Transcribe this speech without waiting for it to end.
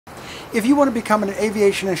If you want to become an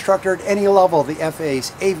aviation instructor at any level, the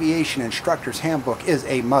FAA's Aviation Instructor's Handbook is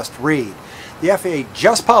a must-read. The FAA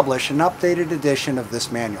just published an updated edition of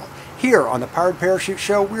this manual. Here on the Powered Parachute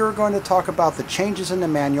Show, we are going to talk about the changes in the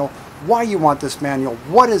manual, why you want this manual,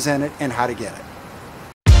 what is in it, and how to get it.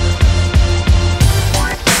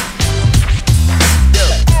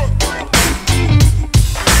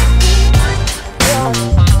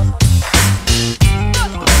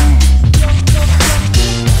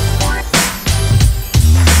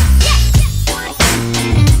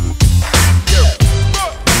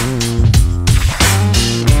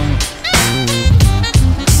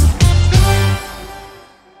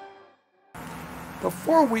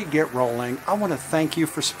 Before we get rolling, I want to thank you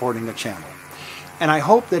for supporting the channel. And I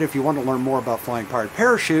hope that if you want to learn more about flying powered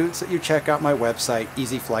parachutes, that you check out my website,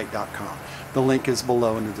 easyflight.com. The link is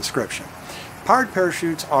below in the description. Powered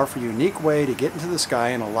parachutes offer a unique way to get into the sky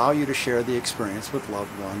and allow you to share the experience with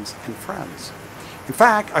loved ones and friends. In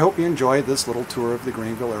fact, I hope you enjoy this little tour of the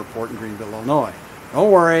Greenville Airport in Greenville, Illinois.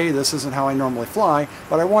 Don't worry, this isn't how I normally fly,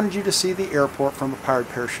 but I wanted you to see the airport from a powered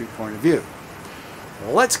parachute point of view.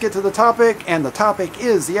 Let's get to the topic, and the topic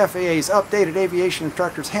is the FAA's updated Aviation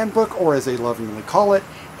Instructor's Handbook, or as they lovingly call it,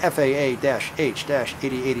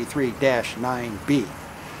 FAA-H-8083-9B.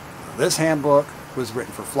 This handbook was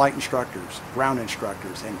written for flight instructors, ground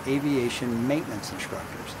instructors, and aviation maintenance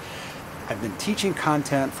instructors. I've been teaching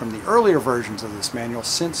content from the earlier versions of this manual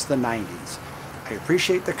since the 90s. I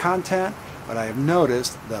appreciate the content, but I have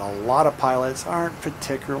noticed that a lot of pilots aren't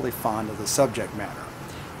particularly fond of the subject matter.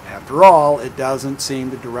 After all, it doesn't seem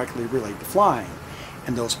to directly relate to flying.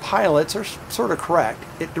 And those pilots are sort of correct.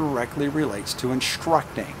 It directly relates to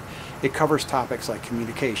instructing. It covers topics like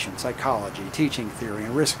communication, psychology, teaching theory,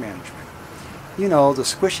 and risk management. You know, the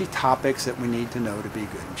squishy topics that we need to know to be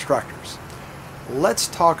good instructors. Let's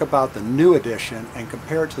talk about the new edition and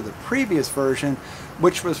compare it to the previous version,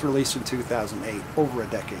 which was released in 2008, over a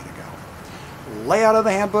decade ago. The layout of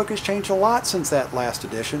the handbook has changed a lot since that last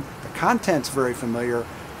edition. The content's very familiar,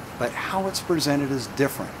 but how it's presented is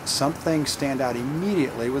different. Some things stand out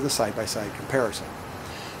immediately with a side-by-side comparison.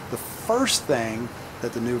 The first thing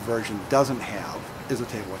that the new version doesn't have is a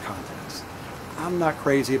table of contents. I'm not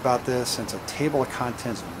crazy about this, since a table of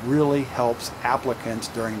contents really helps applicants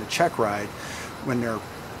during the check ride when they're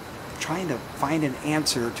trying to find an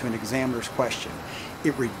answer to an examiner's question.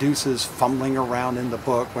 It reduces fumbling around in the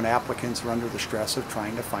book when applicants are under the stress of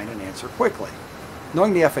trying to find an answer quickly.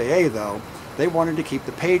 Knowing the FAA, though, they wanted to keep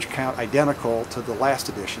the page count identical to the last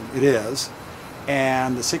edition. It is.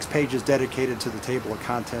 And the 6 pages dedicated to the table of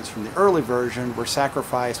contents from the early version were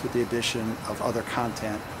sacrificed with the addition of other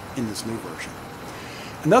content in this new version.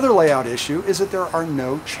 Another layout issue is that there are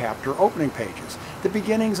no chapter opening pages. The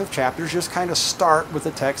beginnings of chapters just kind of start with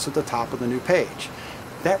the text at the top of the new page.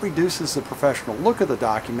 That reduces the professional look of the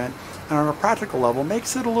document, and on a practical level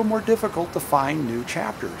makes it a little more difficult to find new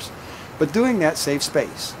chapters. But doing that saves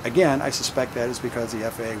space. Again, I suspect that is because the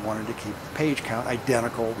FAA wanted to keep the page count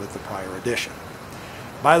identical with the prior edition.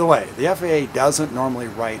 By the way, the FAA doesn't normally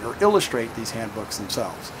write or illustrate these handbooks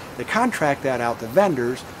themselves. They contract that out to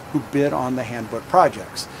vendors who bid on the handbook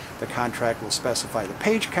projects. The contract will specify the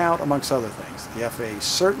page count, amongst other things. The FAA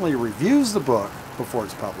certainly reviews the book before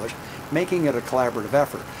it's published, making it a collaborative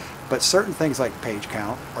effort. But certain things like page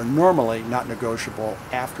count are normally not negotiable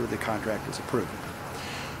after the contract is approved.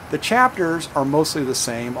 The chapters are mostly the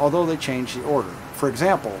same, although they change the order. For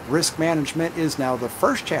example, risk management is now the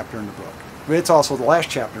first chapter in the book, but it's also the last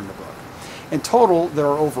chapter in the book. In total, there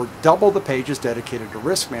are over double the pages dedicated to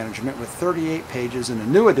risk management, with 38 pages in the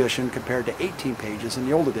new edition compared to 18 pages in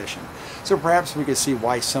the old edition. So perhaps we could see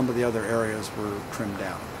why some of the other areas were trimmed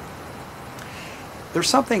down. There's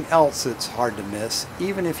something else that's hard to miss,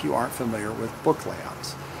 even if you aren't familiar with book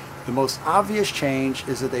layouts. The most obvious change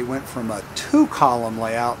is that they went from a 2-column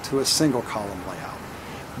layout to a single-column layout.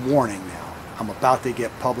 Warning now, I'm about to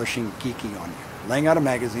get publishing geeky on you. Laying out a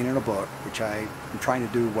magazine and a book, which I am trying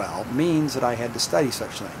to do well, means that I had to study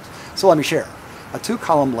such things. So let me share. A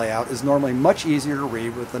 2-column layout is normally much easier to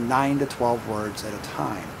read with the 9 to 12 words at a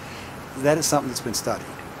time. That is something that's been studied.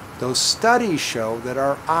 Those studies show that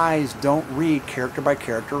our eyes don't read character by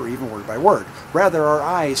character or even word by word. Rather, our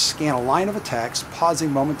eyes scan a line of a text,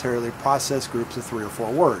 pausing momentarily to process groups of 3 or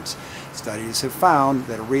 4 words. Studies have found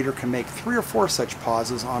that a reader can make 3 or 4 such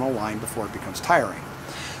pauses on a line before it becomes tiring.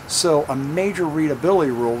 So a major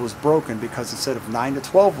readability rule was broken because instead of 9 to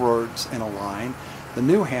 12 words in a line, the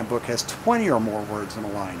new handbook has 20 or more words in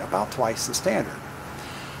a line, about twice the standard.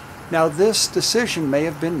 Now, this decision may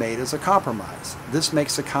have been made as a compromise. This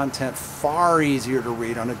makes the content far easier to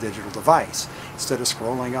read on a digital device. Instead of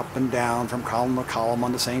scrolling up and down from column to column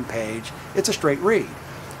on the same page, it's a straight read.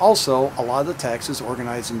 Also, a lot of the text is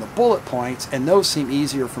organized into bullet points, and those seem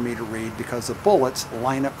easier for me to read because the bullets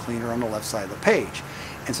line up cleaner on the left side of the page.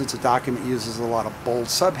 And since the document uses a lot of bold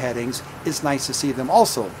subheadings, it's nice to see them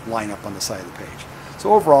also line up on the side of the page.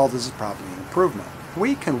 So overall, this is probably an improvement.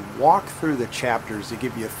 We can walk through the chapters to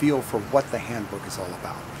give you a feel for what the handbook is all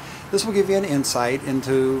about. This will give you an insight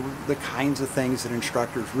into the kinds of things that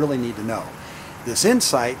instructors really need to know. This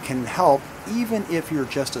insight can help even if you're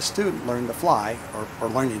just a student learning to fly, or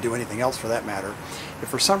learning to do anything else for that matter. If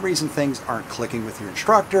for some reason things aren't clicking with your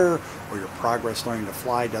instructor, or your progress learning to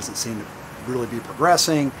fly doesn't seem to really be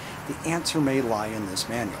progressing, the answer may lie in this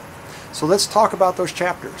manual. So let's talk about those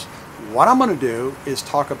chapters. What I'm going to do is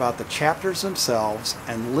talk about the chapters themselves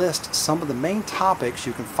and list some of the main topics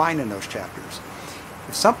you can find in those chapters.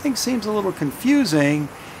 If something seems a little confusing,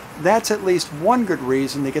 that's at least one good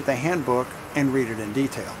reason to get the handbook and read it in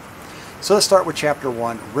detail. So let's start with Chapter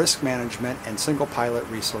 1, Risk Management and Single Pilot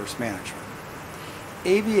Resource Management.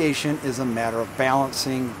 Aviation is a matter of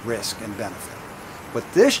balancing risk and benefit.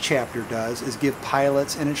 What this chapter does is give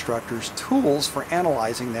pilots and instructors tools for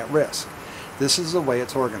analyzing that risk. This is the way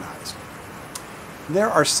it's organized. There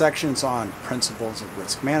are sections on principles of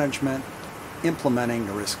risk management, implementing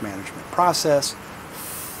the risk management process,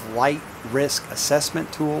 flight risk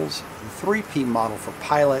assessment tools, the 3P model for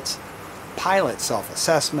pilots, pilot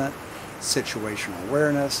self-assessment, situational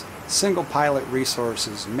awareness, single pilot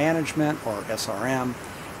resources management or SRM,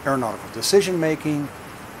 aeronautical decision making,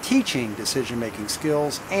 teaching decision-making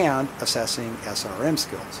skills, and assessing SRM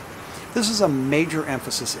skills. This is a major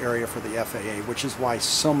emphasis area for the FAA, which is why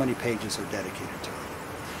so many pages are dedicated to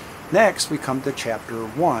it. Next, we come to Chapter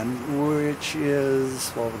 1, which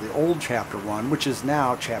is, well, the old Chapter 1, which is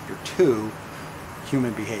now Chapter 2,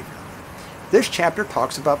 Human Behavior. This chapter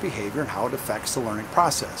talks about behavior and how it affects the learning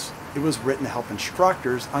process. It was written to help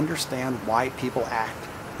instructors understand why people act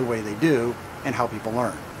the way they do and how people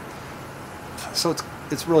learn. So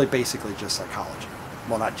it's really basically just psychology.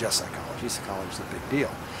 Well, not just psychology. Psychology is a big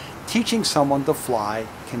deal. Teaching someone to fly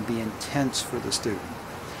can be intense for the student.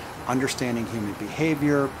 Understanding human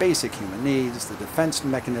behavior, basic human needs, the defense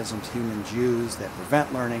mechanisms humans use that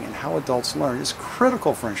prevent learning, and how adults learn is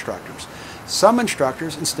critical for instructors. Some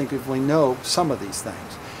instructors instinctively know some of these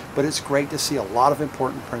things, but it's great to see a lot of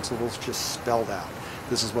important principles just spelled out.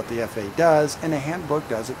 This is what the FAA does, and the handbook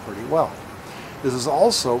does it pretty well. This is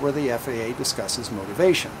also where the FAA discusses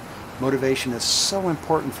motivation. Motivation is so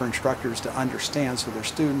important for instructors to understand so their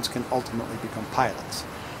students can ultimately become pilots.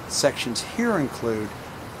 Sections here include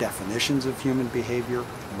definitions of human behavior,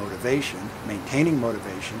 motivation, maintaining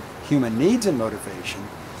motivation, human needs and motivation,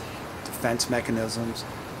 defense mechanisms,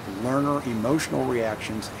 learner emotional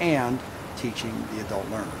reactions, and teaching the adult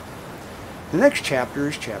learner. The next chapter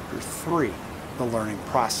is Chapter 3, the learning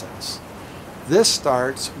process. This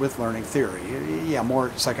starts with learning theory,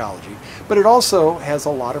 more psychology, but it also has a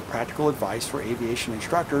lot of practical advice for aviation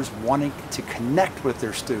instructors wanting to connect with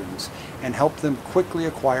their students and help them quickly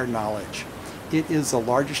acquire knowledge. It is the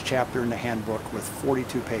largest chapter in the handbook with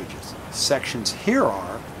 42 pages. Sections here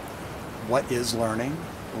are what is learning,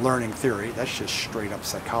 learning theory, that's just straight up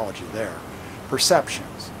psychology there,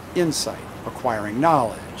 perceptions, insight, acquiring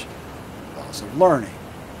knowledge, laws of learning,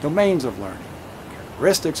 domains of learning,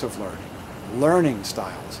 characteristics of learning, learning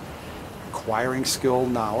styles, acquiring skill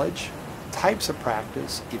knowledge, types of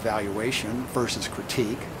practice, evaluation versus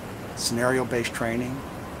critique, scenario-based training,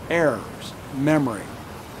 errors, memory,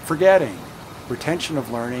 forgetting, retention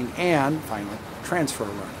of learning, and finally, transfer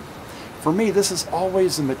learning. For me, this is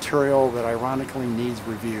always the material that ironically needs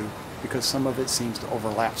review because some of it seems to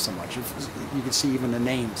overlap so much. You can see even the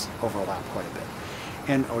names overlap quite a bit.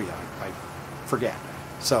 And, oh yeah, I forget.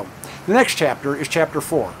 So, the next chapter is Chapter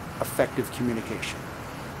 4, Effective Communication.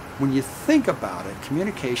 When you think about it,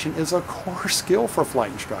 communication is a core skill for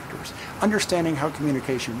flight instructors. Understanding how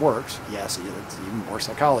communication works, yes, it's even more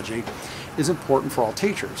psychology, is important for all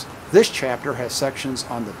teachers. This chapter has sections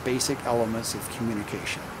on the basic elements of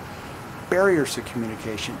communication, barriers to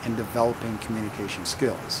communication, and developing communication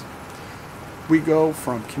skills. We go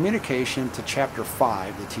from communication to Chapter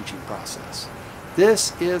 5, the teaching process.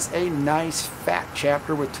 This is a nice fat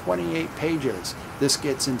chapter with 28 pages. This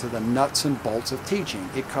gets into the nuts and bolts of teaching.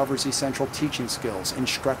 It covers essential teaching skills,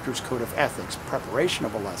 instructor's code of ethics, preparation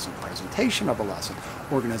of a lesson, presentation of a lesson,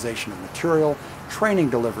 organization of material, training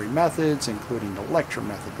delivery methods, including the lecture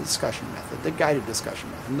method, the discussion method, the guided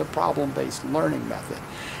discussion method, the problem-based learning method,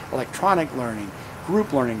 electronic learning,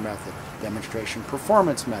 group learning method, demonstration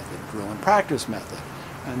performance method, drill and practice method,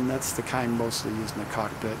 and that's the kind mostly used in the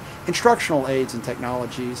cockpit, instructional aids and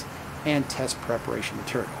technologies, and test preparation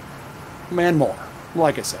material, and more.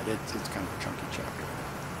 Like I said, it's kind of a chunky chapter.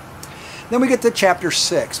 Then we get to chapter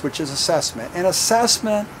 6, which is assessment, and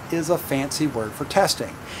assessment is a fancy word for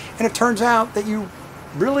testing, and it turns out that you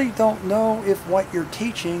really don't know if what you're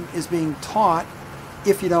teaching is being taught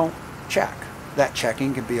if you don't check. That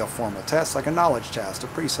checking can be a formal test like a knowledge test, a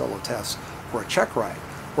pre-solo test, or a check ride.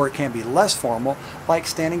 Or it can be less formal, like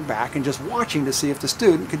standing back and just watching to see if the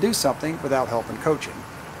student could do something without help and coaching.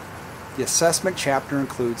 The assessment chapter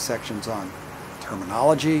includes sections on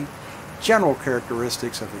terminology, general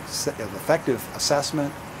characteristics of effective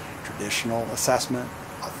assessment, traditional assessment,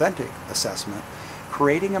 authentic assessment,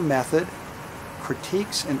 creating a method,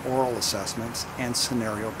 critiques and oral assessments, and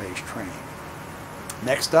scenario-based training.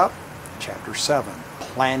 Next up, chapter 7,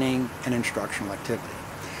 planning and instructional activity.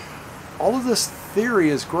 All of this theory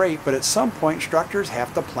is great, but at some point instructors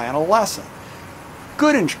have to plan a lesson.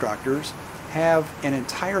 Good instructors have an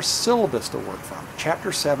entire syllabus to work from.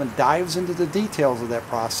 Chapter 7 dives into the details of that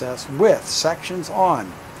process with sections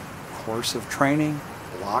on course of training,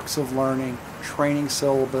 blocks of learning, training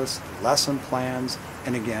syllabus, lesson plans,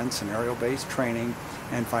 and again, scenario-based training,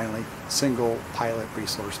 and finally, single pilot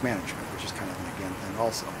resource management, which is kind of an again thing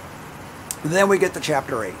also. And then we get to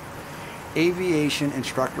chapter 8, aviation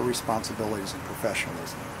instructor responsibilities and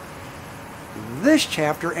professionalism. This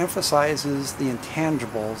chapter emphasizes the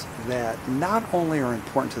intangibles that not only are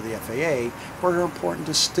important to the FAA, but are important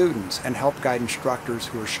to students and help guide instructors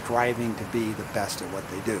who are striving to be the best at what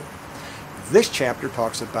they do. This chapter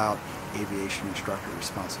talks about aviation instructor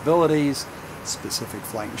responsibilities, specific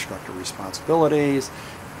flight instructor responsibilities,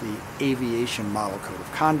 the aviation model code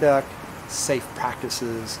of conduct, safe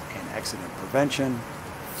practices and accident prevention,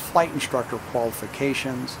 flight instructor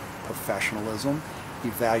qualifications, professionalism,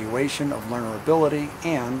 evaluation of learner ability,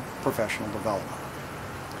 and professional development.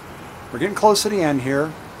 We're getting close to the end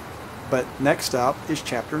here, but next up is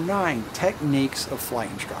chapter 9, techniques of flight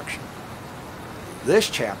instruction. This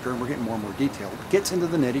chapter, and we're getting more and more detailed, gets into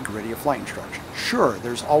the nitty-gritty of flight instruction. Sure,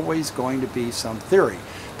 there's always going to be some theory,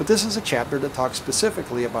 but this is a chapter that talks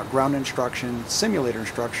specifically about ground instruction, simulator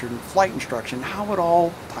instruction, flight instruction, how it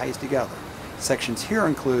all ties together. Sections here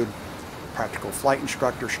include practical flight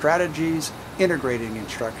instructor strategies, integrating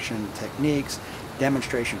instruction techniques,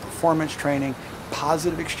 demonstration performance training,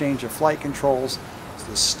 positive exchange of flight controls,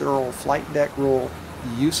 the sterile flight deck rule,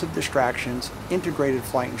 use of distractions, integrated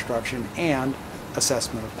flight instruction, and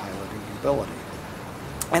assessment of piloting ability.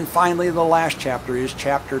 And finally, the last chapter is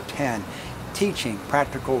chapter 10, teaching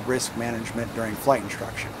practical risk management during flight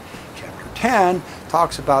instruction. Chapter 10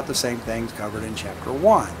 talks about the same things covered in chapter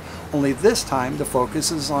 1. Only this time the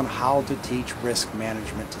focus is on how to teach risk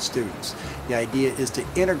management to students. The idea is to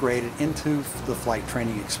integrate it into the flight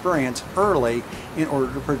training experience early in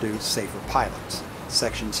order to produce safer pilots.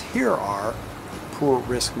 Sections here are poor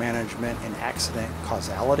risk management and accident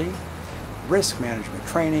causality, risk management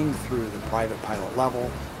training through the private pilot level,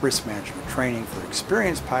 risk management training for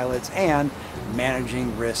experienced pilots, and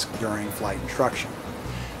managing risk during flight instruction.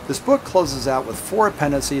 This book closes out with 4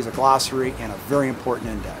 appendices, a glossary, and a very important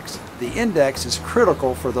index. The index is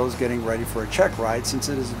critical for those getting ready for a check ride since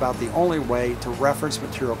it is about the only way to reference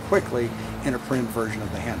material quickly in a printed version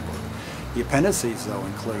of the handbook. The appendices, though,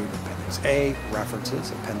 include Appendix A,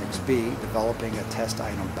 references, Appendix B, developing a test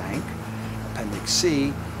item bank, Appendix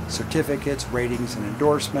C, certificates, ratings, and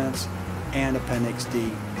endorsements, and Appendix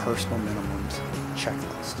D, personal minimums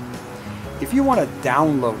checklist. If you want to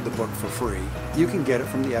download the book for free, you can get it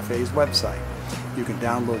from the FAA's website. You can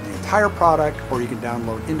download the entire product, or you can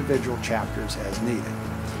download individual chapters as needed.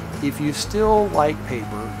 If you still like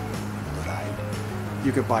paper,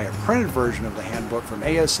 you could buy a printed version of the handbook from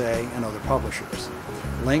ASA and other publishers.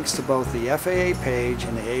 Links to both the FAA page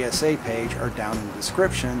and the ASA page are down in the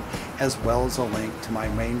description, as well as a link to my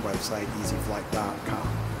main website,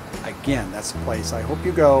 easyflight.com. Again, that's the place I hope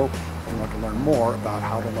you go if you want to learn more about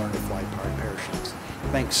how to learn to fly powered parachutes.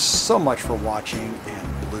 Thanks so much for watching,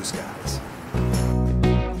 and blue skies.